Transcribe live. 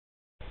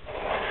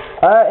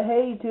Alright,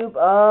 hey YouTube,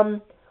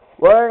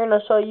 we're gonna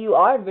show you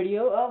our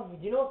video of,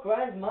 what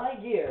grinds my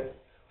gears.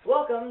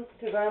 Welcome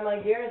to Grind My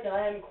Gears.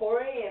 I am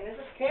Corey, and this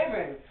is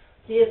Cameron.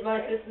 He is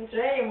my assistant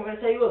today, and we're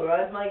gonna tell you what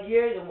grinds my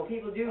gears and what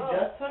people do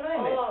just for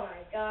enjoyment. Oh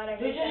my god,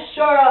 Dude, just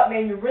shut up,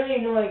 man, you're really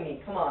annoying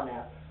me. Come on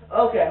now.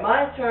 Okay,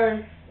 my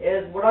turn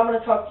is what I'm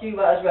gonna talk to you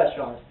about is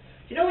restaurants.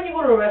 You know when you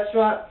go to a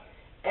restaurant,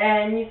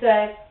 and you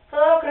say,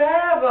 hello, could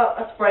I have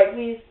a Sprite,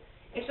 please?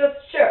 And she says,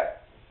 sure.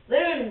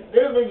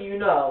 Little did you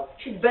know,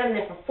 she's been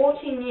there for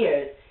 14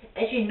 years,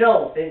 and she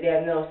knows that they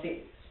have no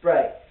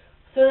Sprite.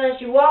 So then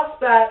she walks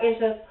back and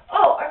says,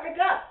 oh, I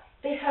forgot,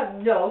 they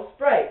have no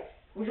Sprite.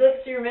 Would you like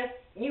to see your mess?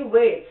 You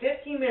waited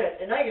 15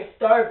 minutes, and now you're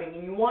starving,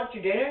 and you want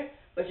your dinner,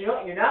 but you know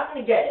what, you're not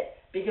going to get it,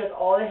 because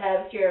all they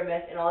have is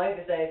Cheerios, and all you have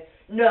to say is,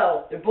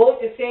 no, they're both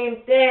the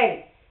same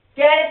thing.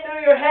 Get it through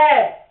your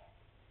head.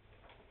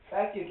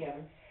 Back to you,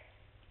 Cameron.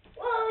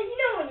 Well, you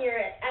know when you're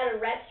at a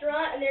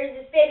restaurant, and there's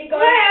this baby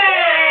going,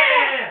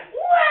 and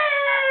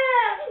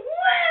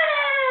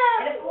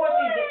of course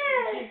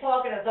she's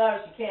talking as loud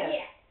as she can.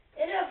 Yeah,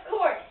 and of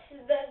course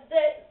the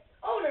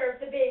owner of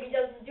the baby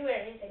doesn't do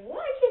anything.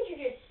 Why can't you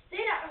just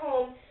sit at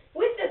home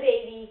with the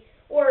baby,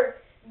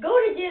 or go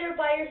to dinner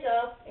by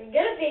yourself and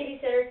get a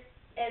babysitter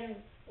and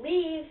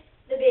leave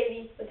the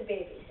baby with the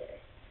babysitter?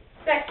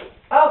 Back to you.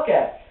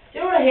 Okay,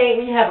 you know what I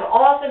hate? When you have an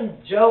awesome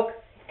joke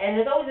and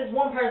there's always this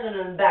one person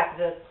in the back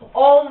that says,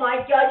 oh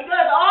my god, you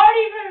guys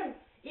aren't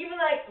even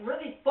like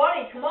really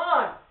funny. Come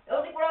on. That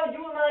was like what I would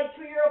do with my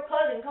 2-year-old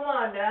cousin. Come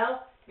on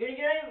now. You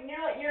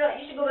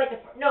should go back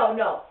to, no,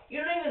 you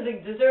don't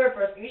even deserve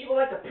first. You should go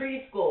back to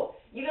preschool.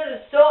 You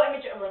guys are so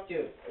immature. I'm like,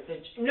 dude,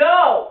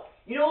 no!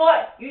 You know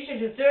what? You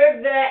should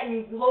deserve that,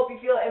 and you hope you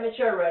feel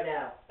immature right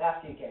now. Back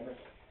to you, Cameron.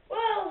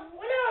 Well,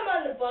 when I'm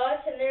on the bus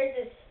and there's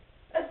this,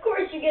 of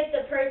course you get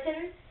the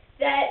person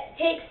that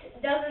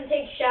doesn't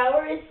take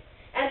showers,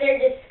 and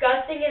they're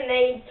disgusting, and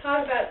they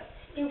talk about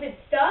stupid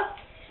stuff.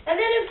 And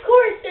then, of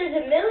course, there's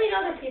a million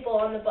other people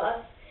on the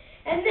bus.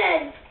 And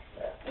then,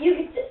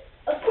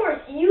 of course,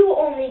 you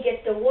only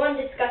get the one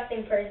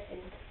disgusting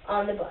person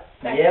on the bus.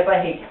 Yep,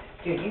 I hate you.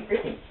 Dude, you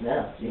freaking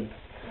smell. Jeez.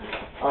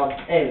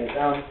 Anyways,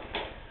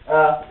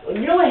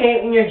 you know what I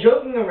hate? When you're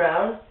joking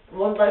around,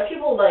 when, like,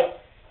 people, like,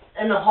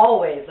 in the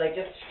hallways, like,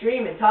 just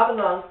screaming, top of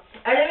lungs,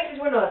 and it makes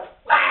this window, or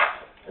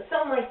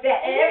something like that.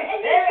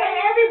 And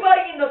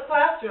everybody in the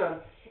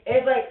classroom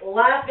is like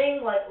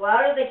laughing like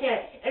loud as they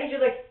can, and he's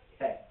just like,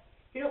 hey,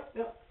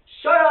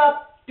 shut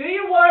up, do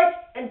your work,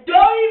 and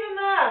don't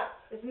even laugh.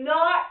 It's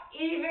not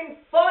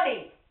even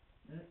funny.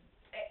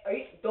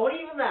 Don't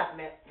even laugh,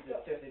 man.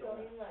 Seriously,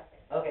 don't even laugh.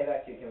 Okay,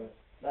 back to you, Cameron.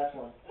 Last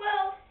one.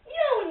 Well, you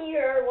know when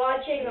you're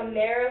watching a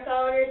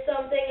marathon or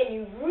something, and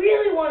you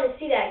really want to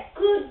see that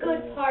good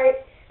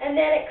part, and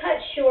then it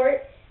cuts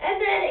short, and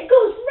then it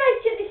goes right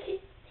to the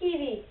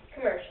TV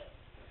commercial.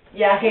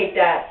 Yeah, I hate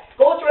that.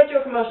 Goes right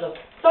to a commercial.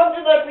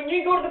 Something like when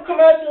you go to the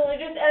commercial, it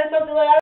just ends something like